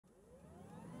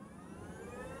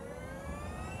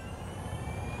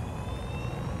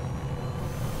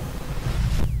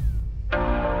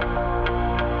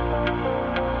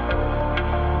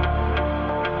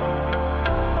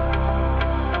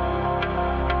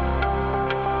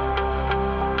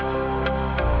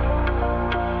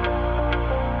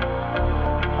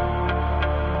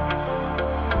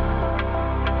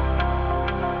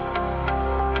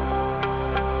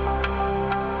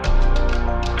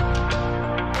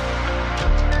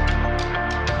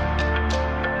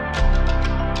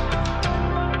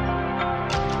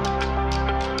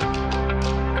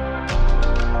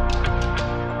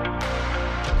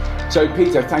So,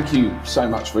 Peter, thank you so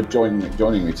much for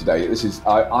joining me today.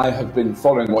 I have been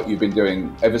following what you've been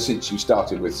doing ever since you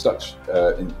started with such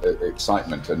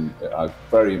excitement, and I'm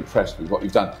very impressed with what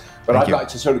you've done. But I'd like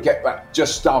to sort of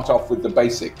just start off with the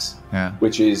basics,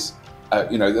 which is, how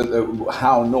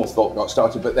Northvolt got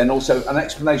started, but then also an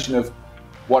explanation of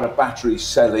what a battery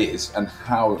cell is and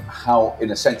how,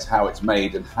 in a sense, how it's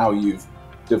made and how you've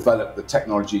developed the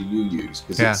technology you use.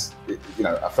 Because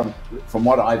from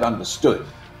what I've understood,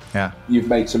 you've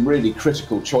made some really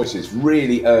critical choices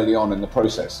really early on in the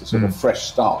process, a sort of fresh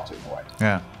start in a way.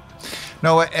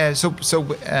 No, so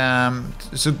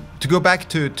to go back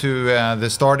to the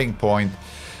starting point,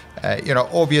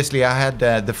 obviously I had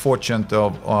the fortune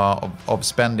of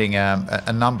spending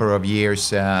a number of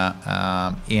years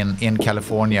in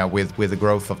California with the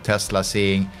growth of Tesla,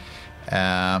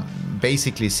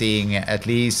 basically seeing at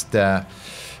least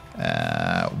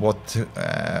what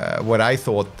I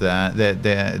thought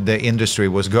the industry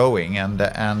was going, and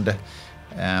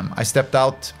I stepped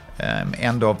out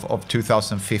end of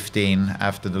 2015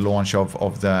 after the launch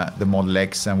of the Model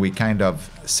X, and we kind of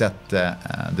set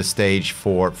the stage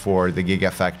for the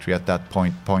Gigafactory at that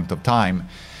point of time,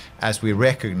 as we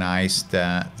recognized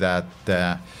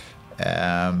that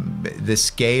the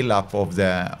scale up of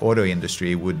the auto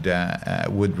industry would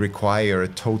require a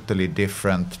totally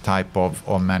different type of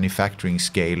manufacturing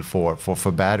scale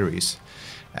for batteries.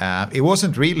 It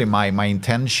wasn't really my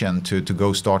intention to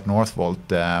go start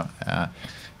Northvolt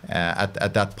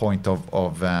at that point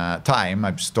of time.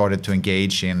 I started to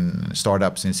engage in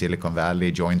startups in Silicon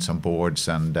Valley, joined some boards,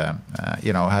 and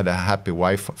had a happy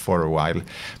wife for a while.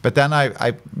 But then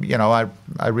I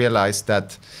realized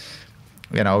that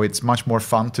it's much more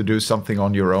fun to do something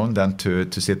on your own than to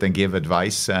sit and give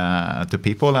advice to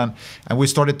people. And we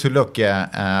started to look.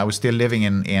 I was still living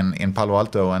in Palo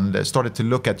Alto, and started to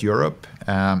look at Europe.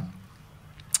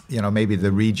 Maybe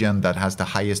the region that has the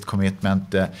highest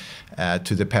commitment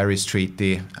to the Paris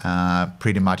Treaty,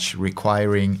 pretty much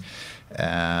requiring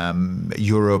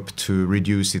Europe to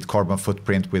reduce its carbon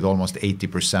footprint with almost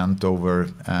 80% over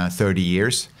 30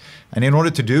 years. And in order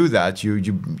to do that,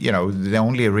 the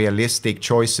only realistic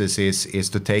choices is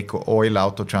to take oil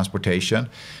out of transportation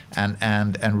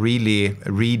and really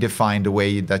redefine the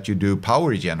way that you do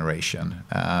power generation,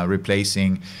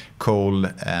 replacing coal,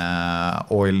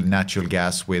 oil, natural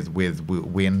gas with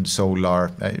wind,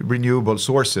 solar, renewable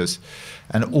sources.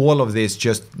 And all of this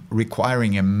just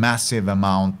requiring a massive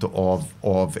amount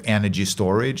of energy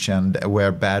storage, and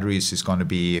where batteries is going to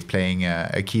be playing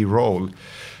a key role.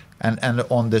 And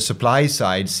on the supply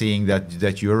side, seeing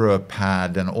that Europe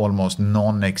had an almost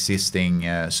non-existing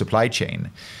supply chain.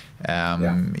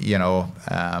 Varta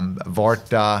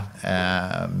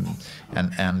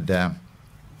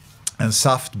and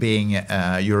Saft being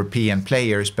European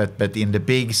players, but in the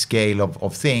big scale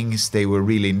of things, they were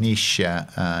really niche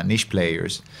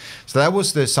players. So that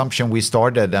was the assumption we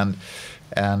started,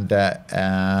 and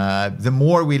the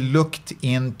more we looked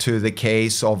into the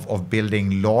case of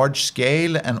building large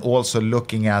scale, and also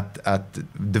looking at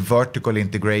the vertical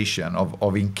integration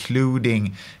of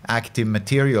including active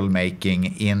material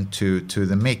making into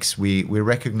the mix, we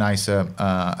recognize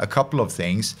a couple of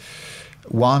things.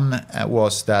 One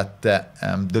was that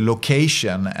the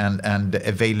location and the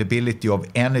availability of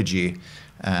energy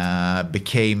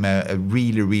became a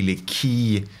really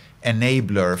key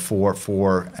enabler for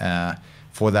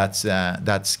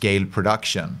that scale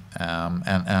production,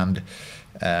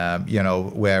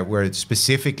 where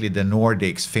specifically the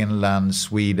Nordics, Finland,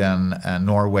 Sweden,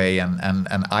 Norway,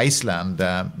 and Iceland,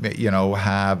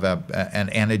 have an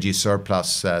energy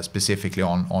surplus specifically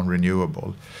on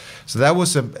renewable. So that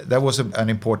was an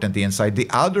important insight. The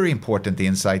other important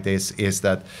insight is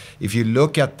that if you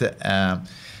look at the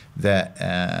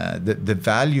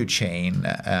value chain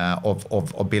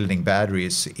of building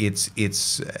batteries,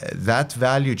 it's that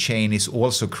value chain is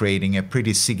also creating a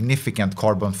pretty significant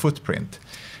carbon footprint.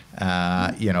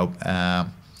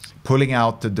 Pulling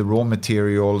out the raw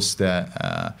materials,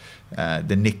 the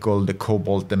nickel, the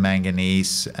cobalt, the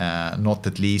manganese, not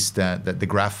at least the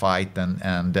graphite,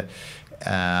 and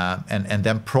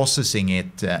then processing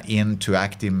it into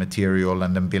active material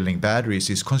and then building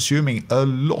batteries is consuming a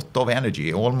lot of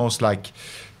energy. Almost like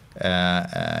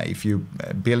if you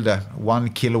build a 1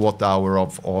 kilowatt hour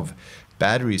of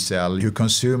battery cell, you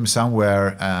consume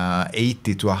somewhere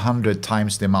 80 to 100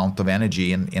 times the amount of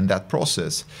energy in that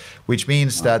process, which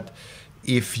means that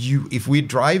if we're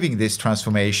driving this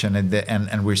transformation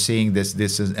and we're seeing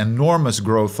this enormous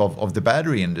growth of the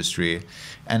battery industry,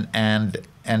 and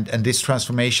this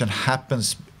transformation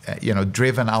happens,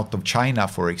 driven out of China,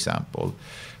 for example,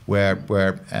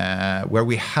 where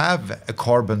we have a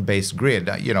carbon-based grid.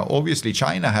 Obviously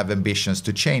China have ambitions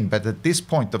to change, but at this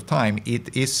point of time,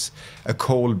 it is a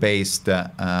coal-based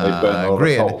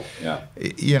grid. Coal. Yeah.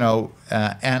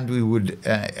 And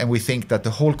we think that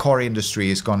the whole car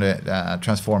industry is going to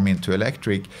transform into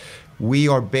electric. We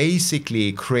are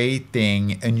basically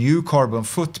creating a new carbon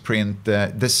footprint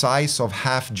the size of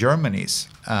half Germany's.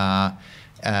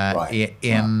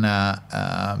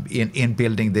 In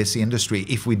building this industry,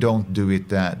 if we don't do it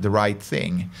the right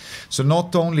thing. So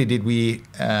not only did we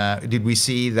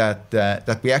see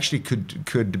that we actually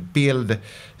could build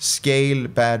scale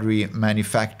battery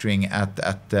manufacturing at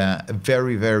a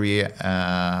very, very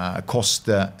cost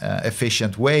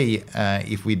efficient way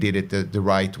if we did it the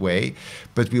right way,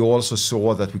 but we also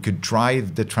saw that we could drive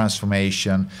the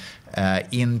transformation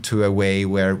into a way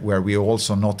where we're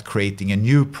also not creating a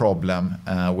new problem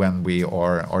when we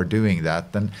are doing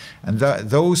that. And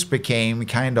those became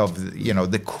kind of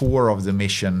the core of the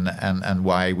mission and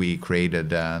why we created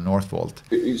Northvolt.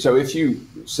 So if you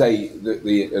say that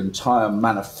the entire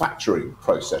manufacturing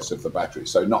process of the battery,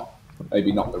 so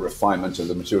maybe not the refinement of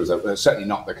the materials, certainly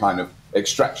not the kind of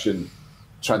extraction,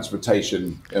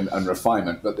 transportation and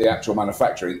refinement, but the actual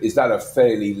manufacturing, is that a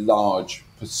fairly large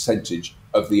percentage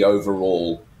of the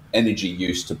overall energy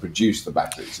used to produce the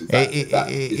batteries? Is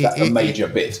that a major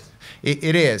bit?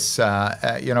 It is,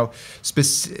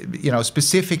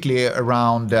 specifically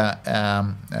around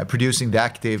producing the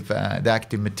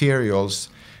active materials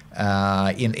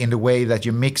in the way that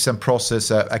you mix and process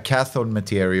a cathode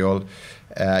material.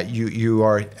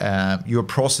 You're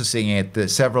processing it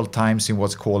several times in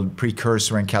what's called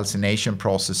precursor and calcination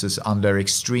processes under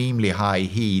extremely high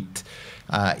heat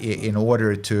in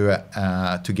order to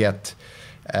get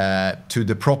to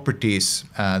the properties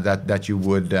that you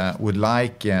would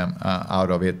like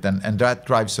out of it, and that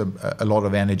drives a lot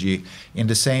of energy. In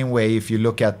the same way, if you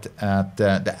look at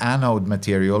the anode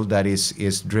material that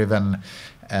is driven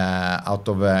out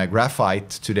of graphite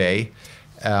today,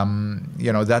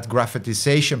 that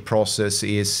graphitization process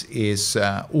is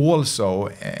also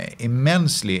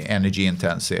immensely energy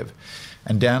intensive.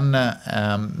 And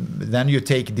then you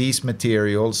take these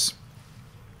materials,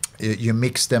 you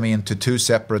mix them into two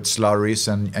separate slurries,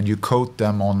 and you coat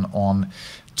them on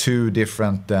two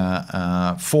different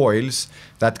foils.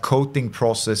 That coating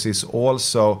process is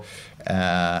also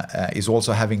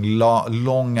having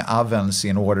long ovens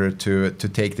in order to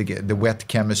take the wet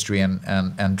chemistry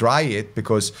and dry it,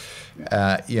 because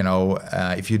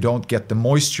if you don't get the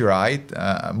moisture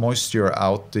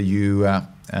out,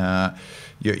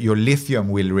 your lithium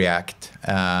will react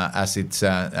as it's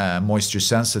moisture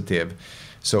sensitive.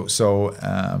 So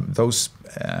those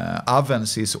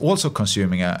ovens is also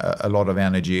consuming a lot of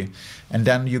energy. And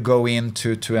then you go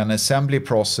into an assembly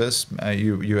process,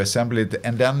 you assemble it,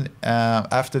 and then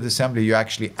after the assembly you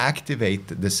actually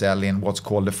activate the cell in what's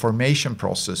called the formation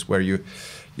process, where you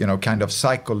kind of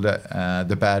cycle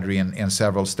the battery in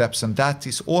several steps, and that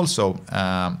is also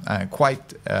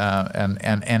quite an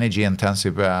energy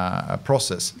intensive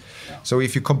process. So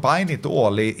if you combine it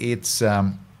all, it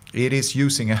is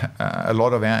using a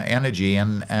lot of energy,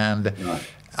 and right.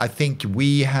 I think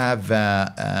we have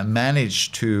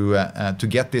managed to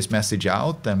get this message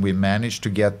out, and we managed to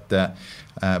get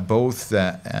both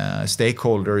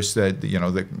stakeholders,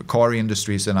 the car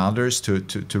industries and others,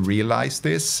 to realize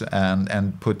this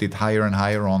and put it higher and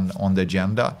higher on the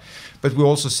agenda. But we're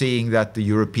also seeing that the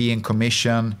European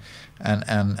Commission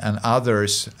and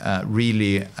others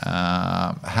really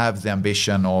have the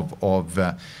ambition of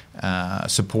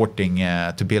supporting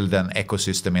to build an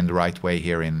ecosystem in the right way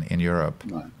here in Europe.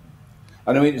 Right.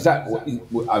 And I mean,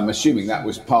 I'm assuming that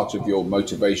was part of your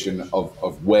motivation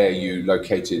of where you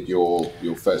located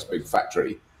your first big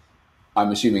factory. I'm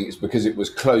assuming it's because it was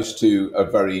close to a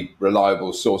very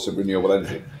reliable source of renewable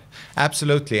energy.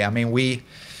 Absolutely. I mean, we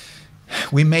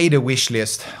made a wish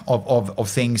list of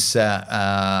things that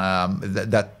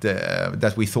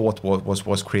we thought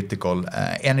was critical.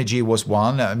 Energy was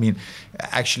one. I mean,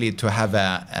 actually, to have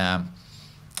a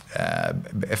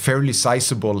fairly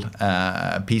sizable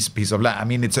piece of land. I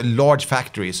mean, it's a large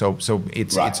factory, so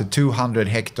it's right. It's a 200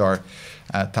 hectare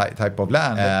type of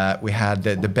land. We had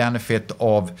the benefit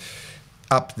of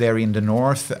up there in the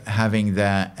north having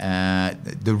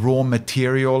the raw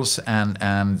materials and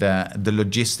the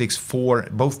logistics for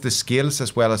both the skills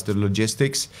as well as the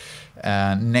logistics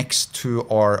next to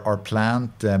our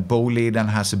plant. Boliden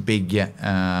has a big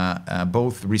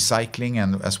both recycling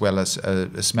and as well as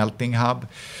a smelting hub.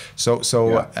 So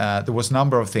yeah. There was a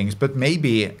number of things, but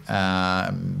maybe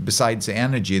besides the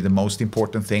energy, the most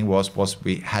important thing was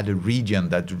we had a region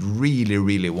that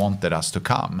really wanted us to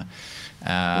come.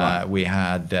 We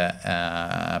had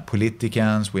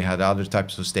politicians, we had other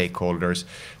types of stakeholders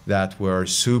that were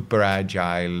super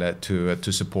agile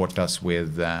to support us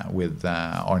with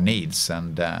our needs,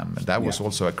 and that was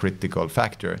also a critical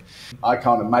factor. I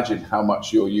can't imagine how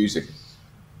much you're using.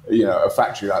 A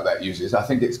factory like that uses. I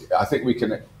think we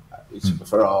can.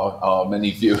 For our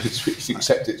many viewers, we can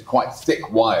accept it's quite thick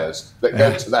wires that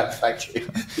go to that factory.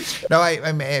 No,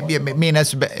 I mean,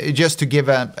 just to give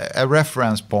a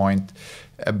reference point,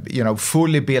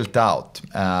 fully built out,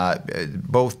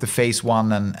 both the phase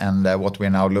 1 and what we're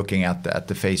now looking at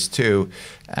the phase 2,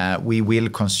 we will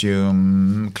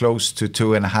consume close to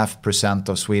 2.5%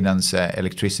 of Sweden's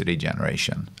electricity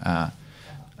generation.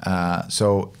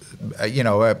 So,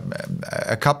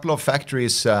 a couple of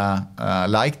factories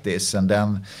like this, and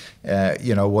then,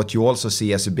 what you also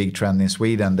see as a big trend in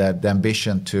Sweden, the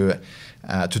ambition to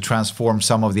transform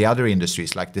some of the other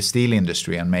industries, like the steel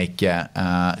industry, and make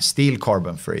steel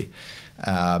carbon free.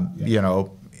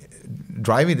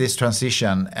 Driving this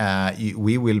transition,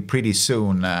 we will pretty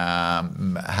soon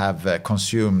have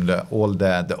consumed all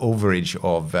the overage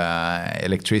of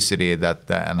electricity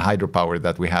and hydropower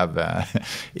that we have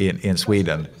in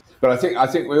Sweden. But I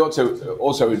think we ought to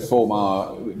also inform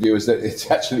our viewers that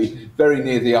it's actually very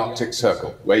near the Arctic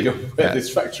Circle where this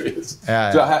factory is.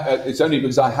 It's only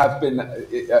because I have been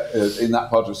in that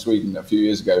part of Sweden a few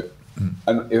years ago,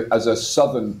 and as a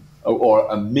southern or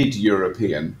a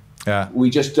mid-European, we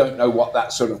just don't know what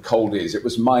that sort of cold is. It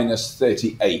was minus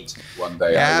 38 one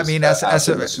day. I mean, as a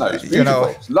snow. It's beautiful.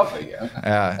 It's lovely.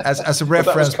 As a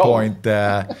reference point,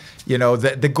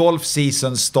 the golf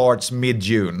season starts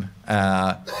mid-June,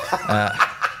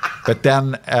 but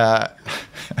then.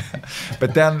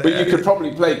 But you could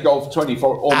probably play golf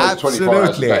 24 hours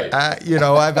a day.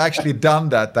 I've actually done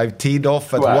that. I've teed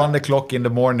off at 1 o'clock in the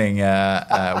morning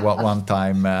one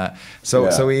time.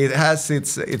 So it has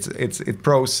its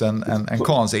pros and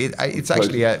cons. It's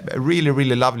actually a really,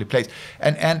 really lovely place.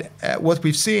 And what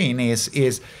we've seen is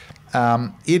it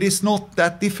is not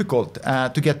that difficult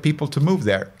to get people to move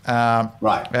there.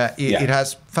 It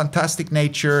has fantastic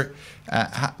nature.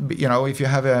 If you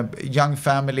have a young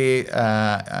family,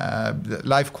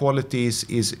 life quality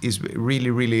is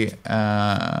really, really,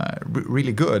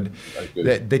 really good.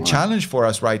 The challenge for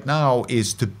us right now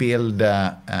is to build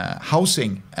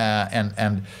housing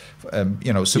and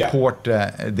support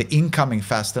the incoming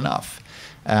fast enough.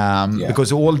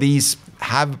 Because all these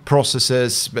have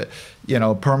processes,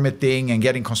 permitting and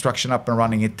getting construction up and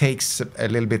running, it takes a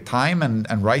little bit time,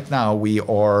 and right now we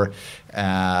are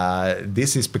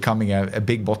this is becoming a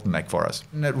big bottleneck for us.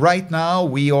 Right now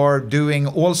we are doing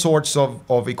all sorts of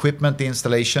equipment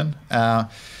installation.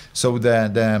 So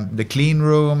the clean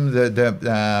room,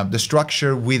 the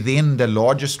structure within the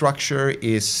larger structure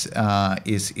is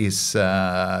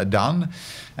done,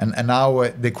 and now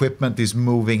the equipment is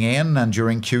moving in. And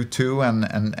during Q2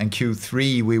 and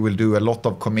Q3, we will do a lot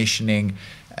of commissioning,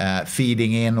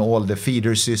 feeding in all the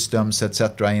feeder systems,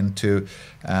 etc., into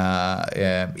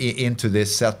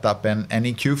this setup. And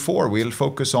in Q4, we'll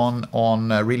focus on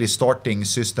really starting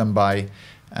system by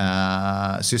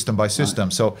system. Right.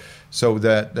 So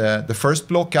the first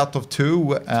block out of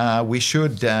 2, we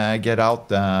should get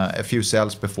out a few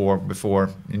cells before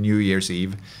New Year's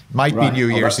Eve. Might be New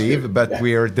Year's Eve, but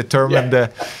we are determined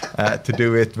to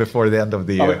do it before the end of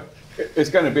the year.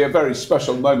 It's going to be a very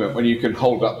special moment when you can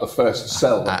hold up the first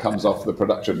cell that comes off the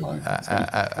production line.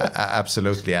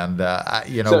 Absolutely, and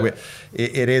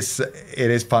it is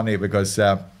funny because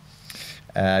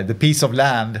the piece of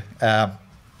land.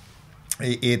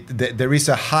 There is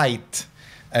a height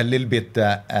a little bit,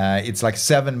 it's like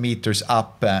 7 meters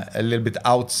up, a little bit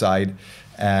outside,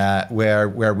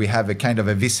 where we have a kind of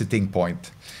a visiting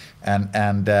point. And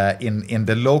in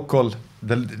the local,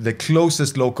 the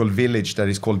closest local village that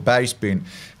is called Bergsbyn,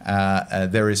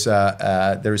 there is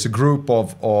a group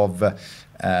of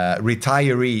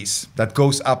retirees that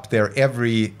goes up there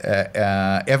every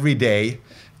day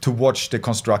to watch the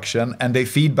construction, and they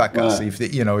feedback us. If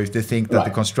they think that the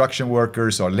construction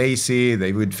workers are lazy,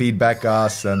 they would feedback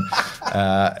us. And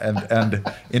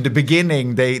in the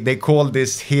beginning, they called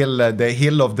this hill the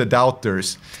hill of the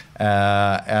doubters.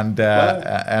 And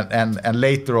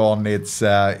later on, it's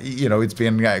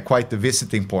been quite the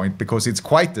visiting point, because it's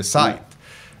quite the sight.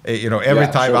 Every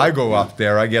time I go up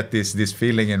there, I get this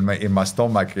feeling in my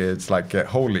stomach. It's like,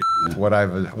 holy, what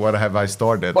have I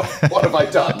started? What have I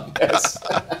done? Yes,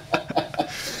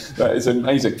 that is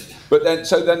amazing. But then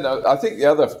I think the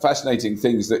other fascinating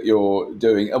things that you're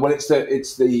doing, well, it's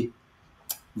the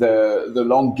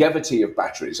longevity of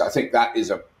batteries. I think that is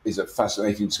a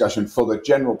fascinating discussion for the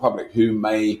general public who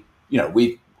may,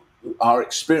 our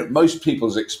experience, most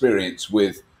people's experience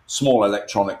with small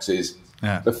electronics is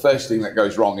the first thing that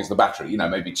goes wrong is the battery. You know,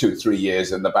 maybe 2 or 3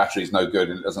 years, and the battery's no good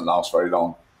and it doesn't last very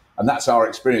long. And that's our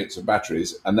experience of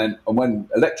batteries. And when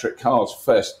electric cars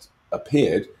first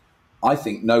appeared, I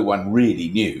think no one really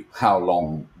knew how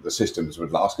long the systems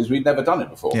would last because we'd never done it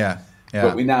before. Yeah.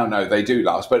 But we now know they do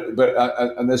last. But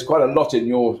there's quite a lot in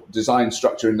your design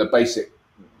structure in the basic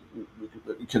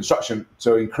construction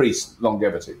to increase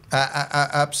longevity.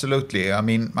 Absolutely. I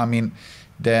mean,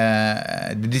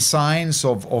 the designs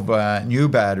of new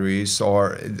batteries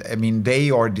are, I mean, they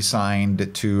are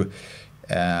designed to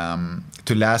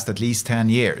last at least 10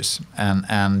 years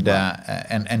and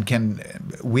can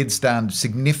withstand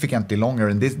significantly longer.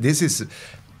 And this is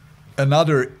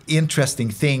another interesting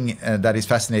thing that is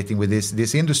fascinating with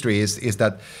this industry is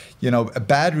that, you know, a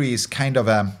battery is kind of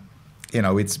a, you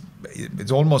know, it's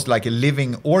almost like a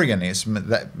living organism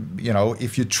that, you know,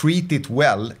 if you treat it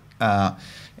well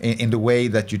in the way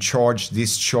that you charge,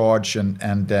 discharge,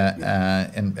 and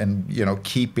you know,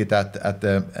 keep it at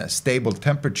a stable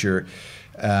temperature,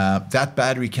 that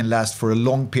battery can last for a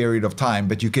long period of time.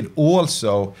 But you can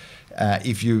also,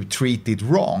 if you treat it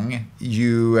wrong,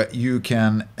 you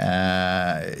can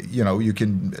you know, you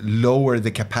can lower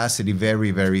the capacity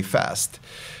very, very fast.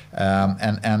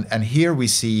 And here we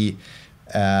see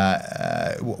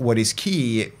what is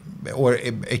key, or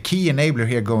a key enabler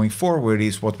here going forward,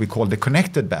 is what we call the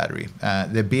connected battery,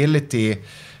 the ability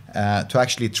to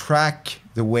actually track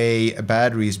the way a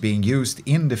battery is being used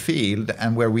in the field,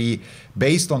 and where we,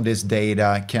 based on this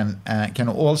data, can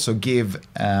also give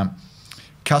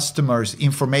customers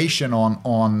information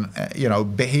on you know,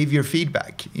 behavior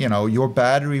feedback. You know, your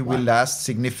battery will last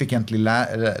significantly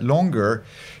longer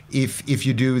if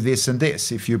you do this and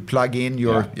this. If you plug in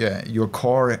your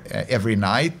car every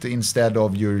night instead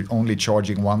of you're only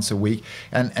charging once a week,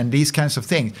 and these kinds of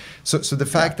things. So the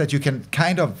fact that you can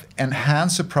kind of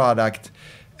enhance a product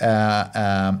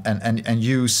and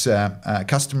use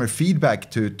customer feedback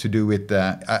to do it,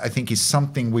 I think is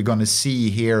something we're going to see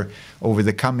here over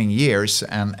the coming years,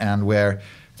 and where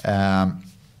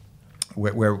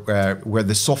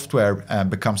the software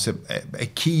becomes a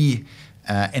key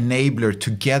enabler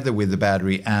together with the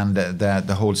battery and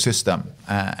the whole system,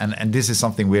 and this is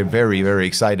something we're very, very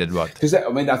excited about. Because I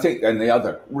mean, I think, and the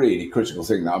other really critical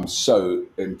thing that I'm so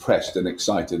impressed and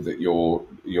excited that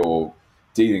you're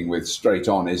dealing with straight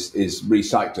on is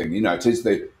recycling. You know, it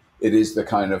is the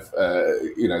kind of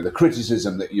you know, the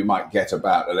criticism that you might get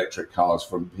about electric cars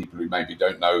from people who maybe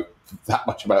don't know that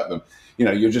much about them. You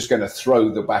know, you're just going to throw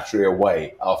the battery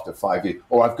away after 5 years,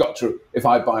 or I've got to, if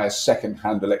I buy a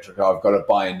second-hand electric car, I've got to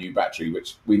buy a new battery,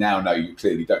 which we now know you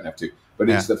clearly don't have to. But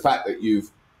it's the fact that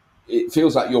it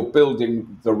feels like you're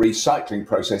building the recycling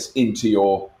process into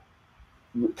your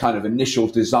kind of initial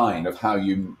design of how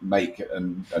you make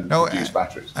and produce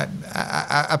batteries.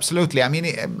 Absolutely. I mean,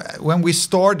 when we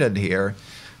started here,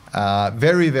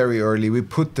 very, very early, we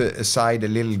put aside a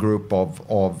little group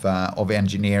of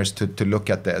engineers to look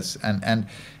at this, and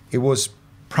it was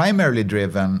primarily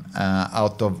driven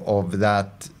out of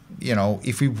that. You know,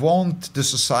 if we want the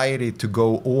society to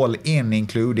go all in,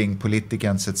 including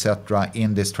politicians, etc.,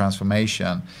 in this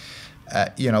transformation,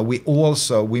 you know,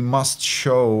 we must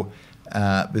show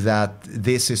that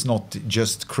this is not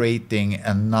just creating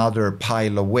another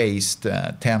pile of waste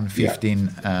 10, 15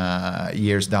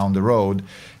 years down the road,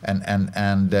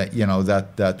 and you know,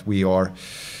 that we are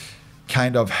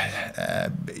kind of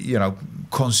you know,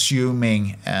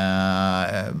 consuming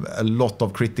a lot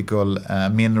of critical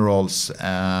minerals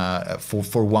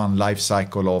for one life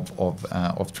cycle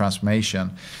of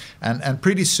transformation. And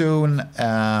pretty soon,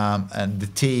 the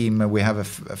team, we have a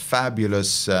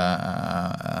fabulous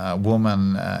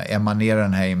woman, Emma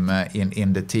Nierenheim,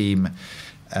 in the team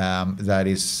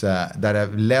that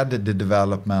have led the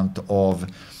development of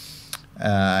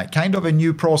kind of a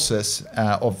new process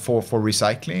for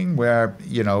recycling, where,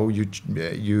 you know, you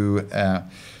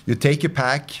take a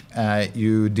pack,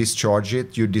 you discharge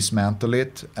it, you dismantle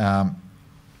it, and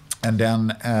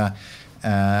then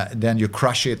you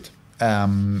crush it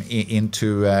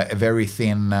into a very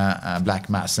thin black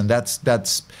mass, and that's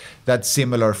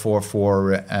similar for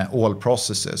all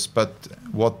processes. But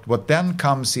what then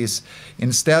comes is,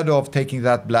 instead of taking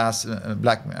that black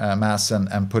mass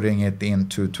and putting it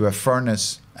into a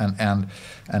furnace and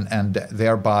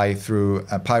thereby through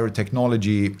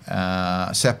pyrotechnology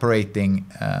separating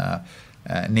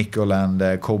nickel and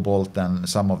cobalt and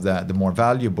some of the more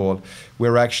valuable,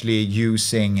 we're actually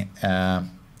using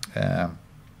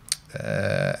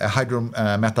a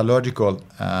hydrometallurgical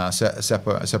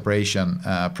separation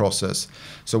process.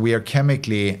 So we are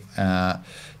chemically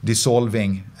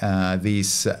dissolving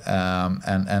these,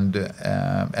 and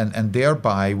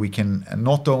thereby we can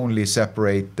not only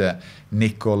separate the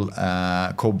nickel,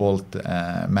 cobalt,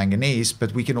 manganese,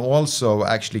 but we can also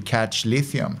actually catch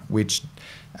lithium, which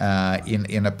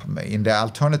in the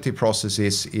alternative process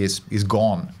is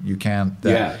gone. You can't.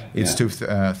 It's too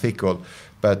thickle.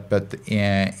 But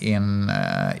in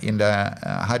the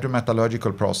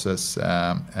hydrometallurgical process,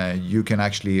 you can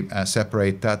actually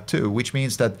separate that too, which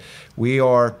means that we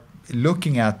are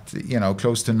looking at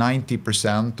close to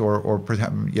 90% or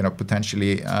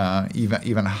potentially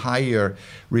even higher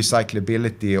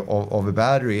recyclability of a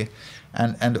battery,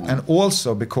 and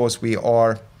also because we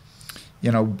are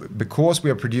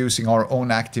producing our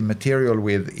own active material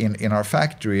in our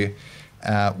factory.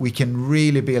 We can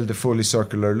really build a fully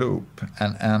circular loop,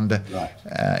 and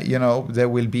there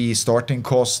will be starting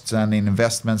costs and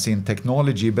investments in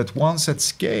technology, but once at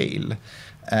scale,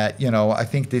 I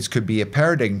think this could be a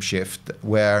paradigm shift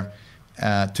where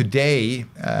today,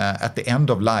 at the end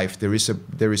of life, there is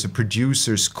a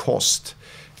producer's cost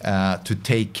to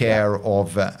take care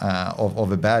of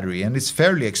a battery, and it's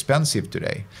fairly expensive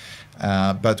today.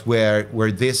 But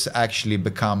where this actually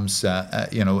becomes a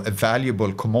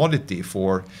valuable commodity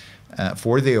for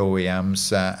the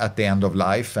OEMs at the end of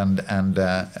life, and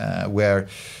where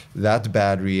that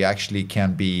battery actually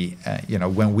can be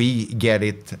when we get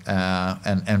it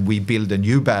and we build a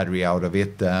new battery out of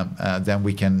it, then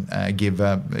we can give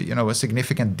a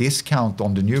significant discount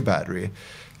on the new battery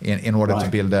in order to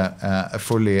build a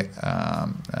fully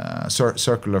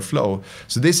circular flow.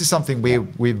 So this is something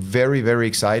we're very, very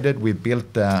excited. We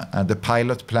built the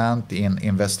pilot plant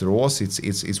in Västerås.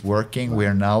 It's working.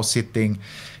 We're now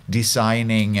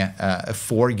designing a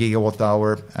 4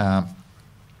 gigawatt-hour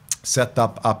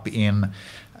setup up in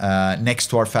next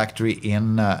to our factory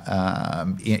in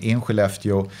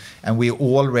Skellefteå, and we're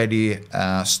already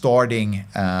starting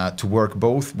to work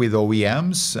both with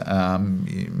OEMs.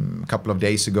 A couple of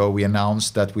days ago, we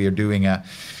announced that we are doing a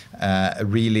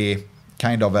really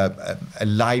kind of a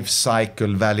life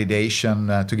cycle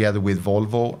validation together with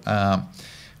Volvo,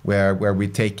 where we're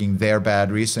taking their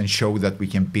batteries and show that we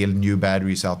can build new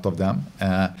batteries out of them.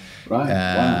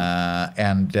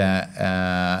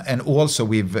 And also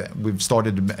we've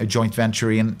started a joint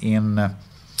venture in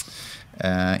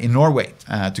Norway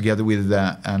together with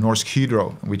Norsk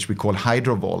Hydro, which we call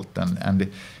Hydrovolt, and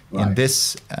in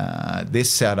this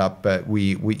setup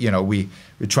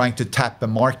we're trying to tap a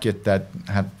market that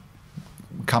have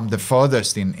come the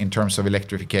furthest in terms of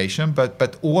electrification,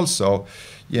 but also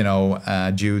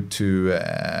due to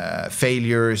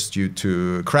failures, due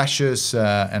to crashes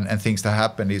and things that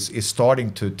happen, is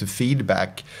starting to feed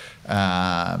back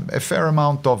a fair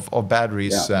amount of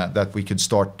batteries that we could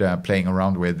start playing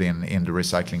around with in the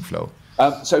recycling flow.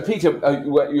 So Peter,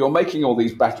 you're making all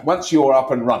these batteries. Once you're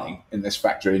up and running in this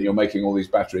factory and you're making all these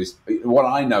batteries, what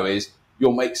I know is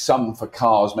you'll make some for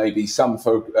cars, maybe some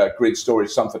for grid storage,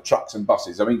 some for trucks and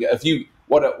buses. I mean,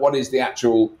 what is the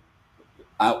actual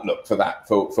outlook for that,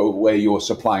 for where you're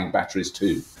supplying batteries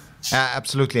to?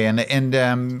 Absolutely, and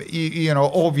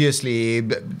obviously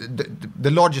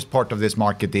the largest part of this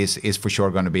market is for sure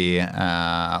going to be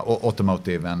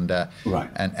automotive, and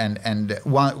and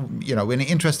one an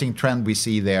interesting trend we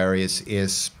see there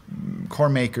is car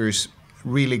makers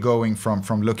really going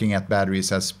from looking at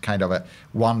batteries as kind of a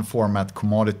one format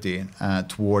commodity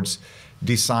towards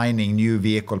designing new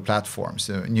vehicle platforms,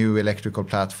 new electrical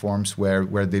platforms,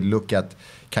 where they look at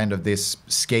kind of this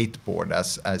skateboard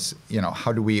as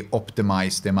how do we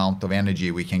optimize the amount of energy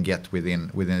we can get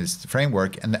within this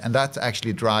framework, and that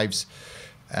actually drives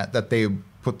that they're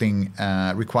putting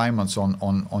requirements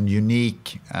on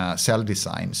unique cell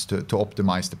designs to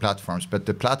optimize the platforms, but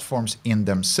the platforms in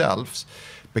themselves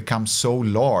become so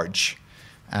large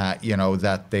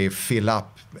that they fill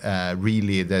up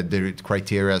really the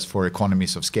criteria for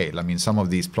economies of scale. I mean, some of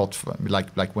these platforms,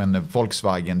 like when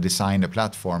Volkswagen designed a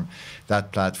platform,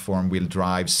 that platform will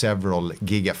drive several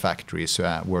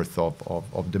gigafactories worth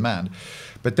of demand.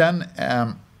 But then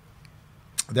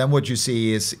what you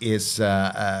see is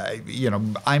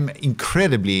I'm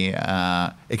incredibly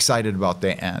excited about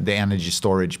the energy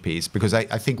storage piece, because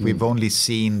I think we've only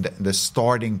seen the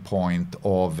starting point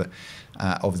of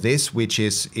this, which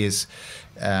is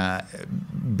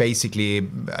basically,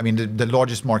 I mean, the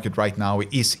largest market right now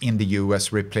is in the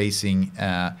US, replacing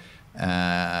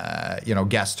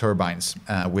gas turbines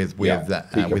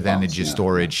with energy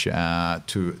storage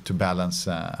to balance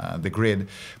the grid.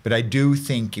 But I do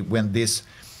think when this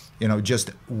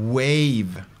just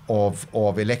wave of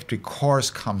electric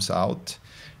cars comes out,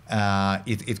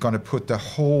 it's going to put the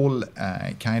whole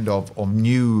kind of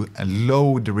new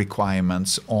load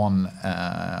requirements on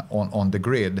the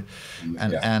grid,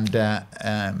 and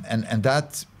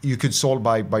that you could solve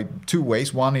by two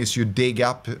ways. One is you dig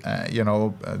up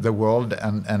the world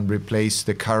and replace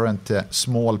the current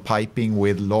small piping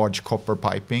with large copper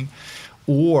piping,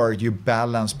 or you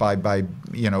balance by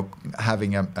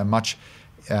having a much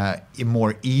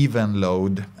more even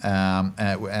load,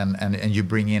 and you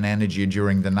bring in energy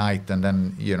during the night, and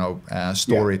then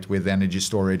store it with energy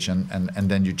storage, and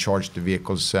then you charge the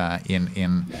vehicles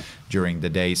during the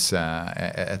days,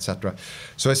 etc.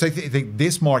 So I think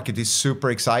this market is super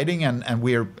exciting, and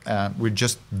we're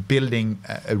just building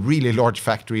a really large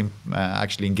factory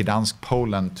actually in Gdansk,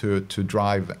 Poland, to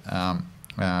drive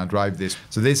this.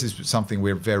 So this is something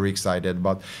we're very excited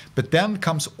about. But then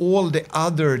comes all the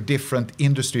other different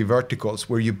industry verticals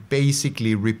where you're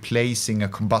basically replacing a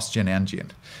combustion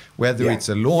engine, whether it's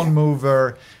a lawn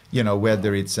mower,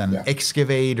 whether it's an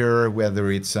excavator, whether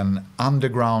it's an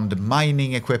underground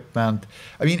mining equipment.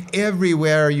 I mean,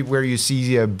 everywhere where you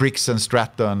see a Briggs &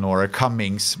 Stratton or a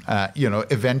Cummins,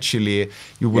 eventually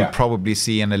you will probably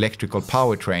see an electrical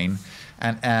powertrain.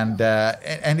 And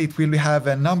it will have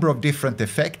a number of different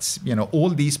effects. All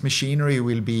these machinery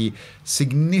will be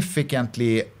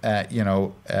significantly,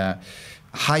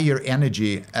 higher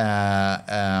energy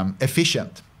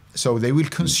efficient. So they will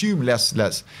consume less,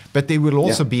 but they will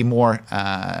also be more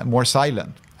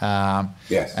silent.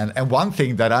 And one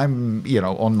thing that I'm,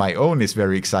 on my own is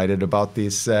very excited about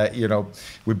is,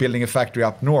 we're building a factory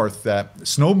up north,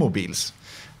 snowmobiles.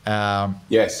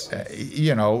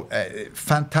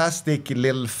 Fantastic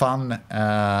little fun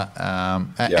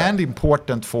and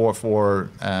important for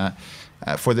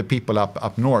the people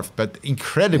up north, but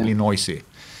incredibly noisy.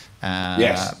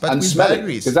 But and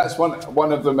smelly, because that's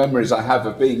one of the memories I have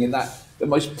of being in the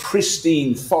most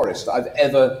pristine forest I've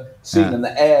ever seen, and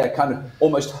the air kind of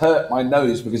almost hurt my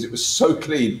nose because it was so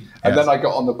clean. And then I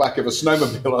got on the back of a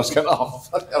snowmobile, and I was going,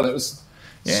 and it was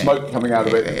smoke coming out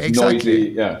of it,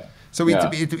 noisy. So it'll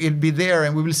be there,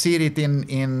 and we will see it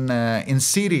in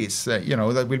cities.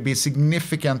 That will be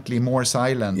significantly more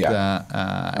silent.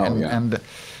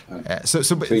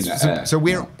 So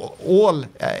we're all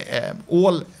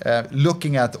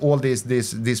looking at all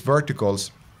these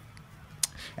verticals,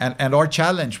 and our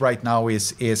challenge right now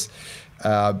is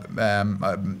our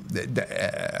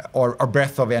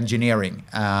breadth of engineering,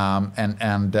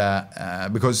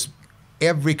 because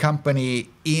every company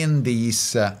in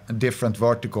these different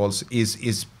verticals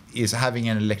is having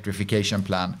an electrification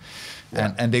plan,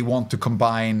 and they want to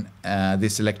combine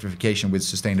this electrification with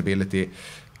sustainability.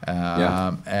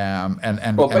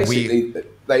 Basically,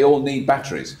 they all need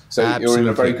batteries, so you're in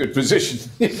a very good position.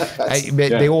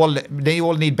 They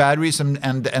all need batteries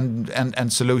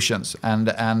and solutions, and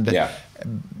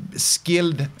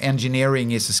skilled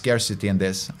engineering is a scarcity in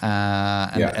this,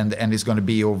 and it's going to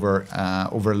be over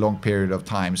a long period of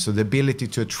time. So the ability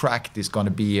to attract is going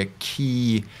to be a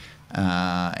key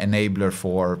enabler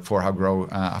for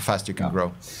how fast you can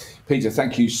grow. Peter,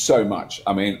 thank you so much.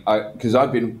 I mean, because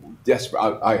I've been desperate.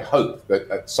 I hope that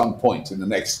at some point in the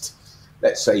next,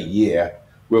 let's say, year,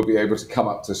 we'll be able to come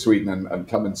up to Sweden and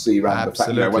come and see around the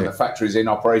factory. When the factory's in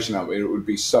operation, it would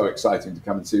be so exciting to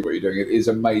come and see what you're doing. It is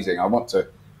amazing. I want to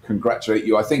congratulate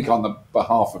you, I think, on the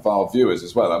behalf of our viewers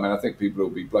as well. I mean, I think people will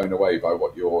be blown away by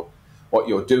what you're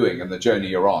doing, and the journey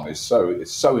you're on it's so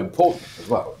important as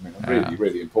well. I mean,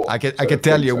 really important. I can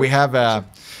tell you, we have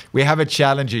a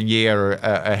challenging year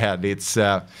ahead. It's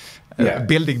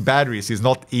building batteries is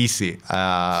not easy.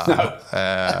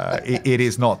 It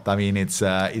is not. I mean, it's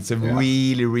a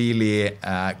really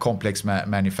complex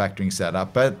manufacturing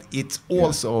setup, but it's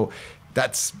also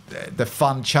that's the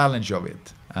fun challenge of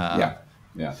it.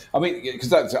 I mean, because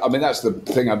that's the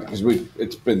thing. Because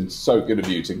it's been so good of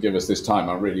you to give us this time.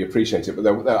 I really appreciate it.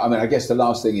 But I guess the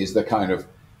last thing is the kind of,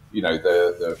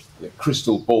 the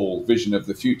crystal ball vision of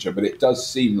the future. But it does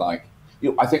seem like,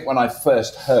 I think when I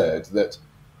first heard that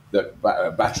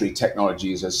battery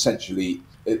technology is essentially,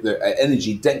 the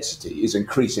energy density is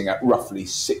increasing at roughly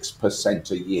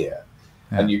 6% a year,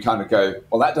 and you kind of go,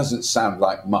 well, that doesn't sound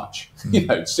like much.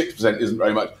 6% isn't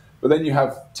very much. But then you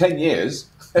have 10 years.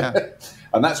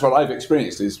 And that's what I've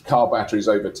experienced is car batteries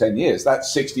over 10 years.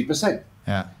 That's 60%.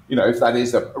 If that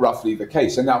is roughly the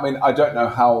case. And I mean, I don't know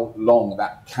how long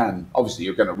that can. Obviously,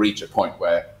 you're going to reach a point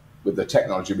where, with the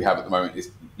technology we have at the moment,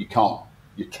 you cannot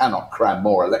cram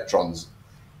more electrons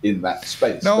in that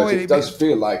space. No, but it does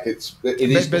feel like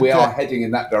we are heading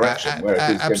in that direction. Where it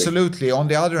is absolutely. On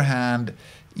the other hand,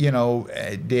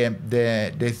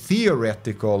 the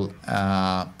theoretical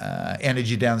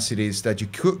energy densities that you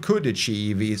could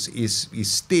achieve is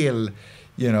still,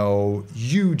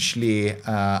 hugely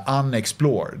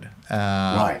unexplored.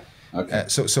 Right. Okay.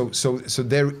 So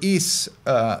there is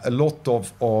a lot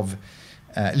of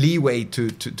leeway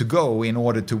to go in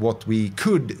order to what we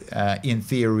could, in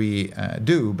theory,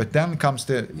 do. But then comes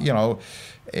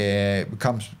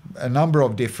comes a number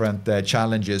of different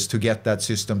challenges to get that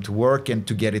system to work and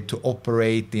to get it to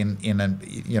operate in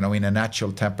a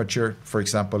natural temperature. For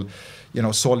example,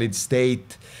 solid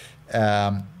state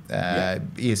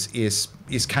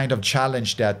is kind of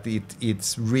challenged that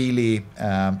it's really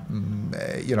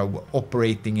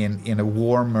operating in a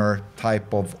warmer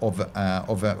type of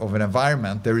an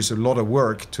environment. There is a lot of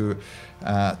work to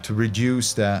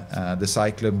reduce the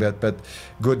cycling, but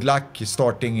good luck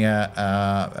starting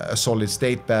a solid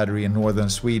state battery in northern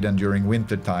Sweden during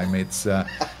winter time. It's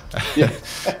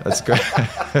that's good.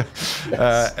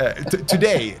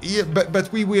 Today, but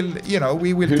we will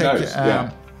take.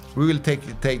 We will take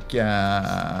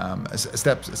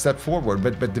step forward,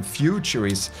 but the future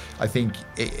is, I think,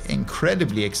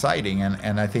 incredibly exciting,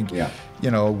 and I think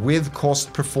with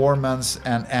cost, performance,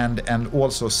 and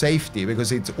also safety,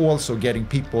 because it's also getting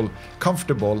people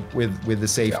comfortable with the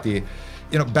safety.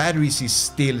 Batteries is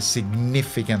still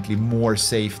significantly more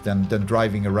safe than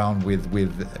driving around with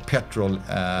petrol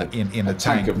in a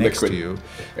tank of next liquid, to you.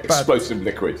 explosive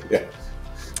liquid. Yeah.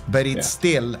 But it's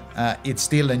still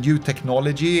a new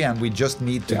technology, and we just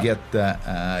need to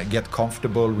get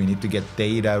comfortable. We need to get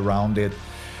data around it.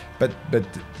 But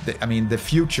the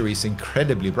future is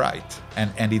incredibly bright,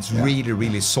 and it's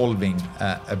really solving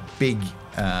a big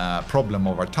problem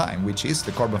of our time, which is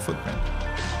the carbon footprint.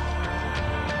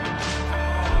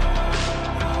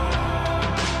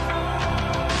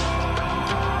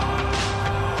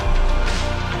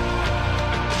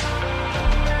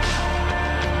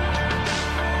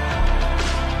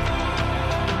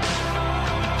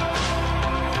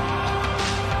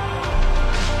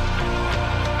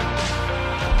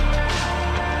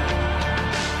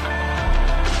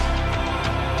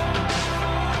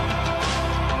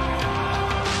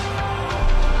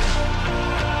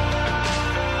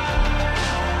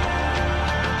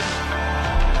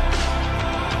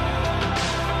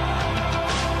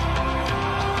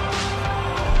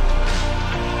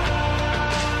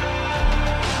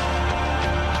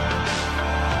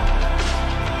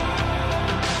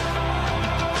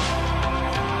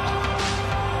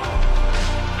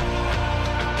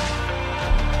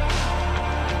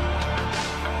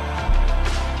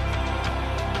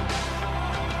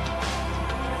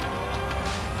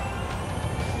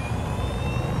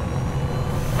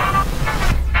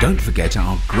 Don't forget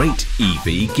our great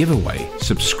EV giveaway.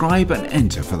 Subscribe and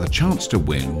enter for the chance to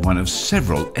win one of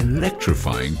several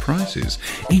electrifying prizes,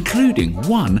 including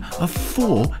one of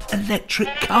 4 electric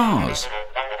cars.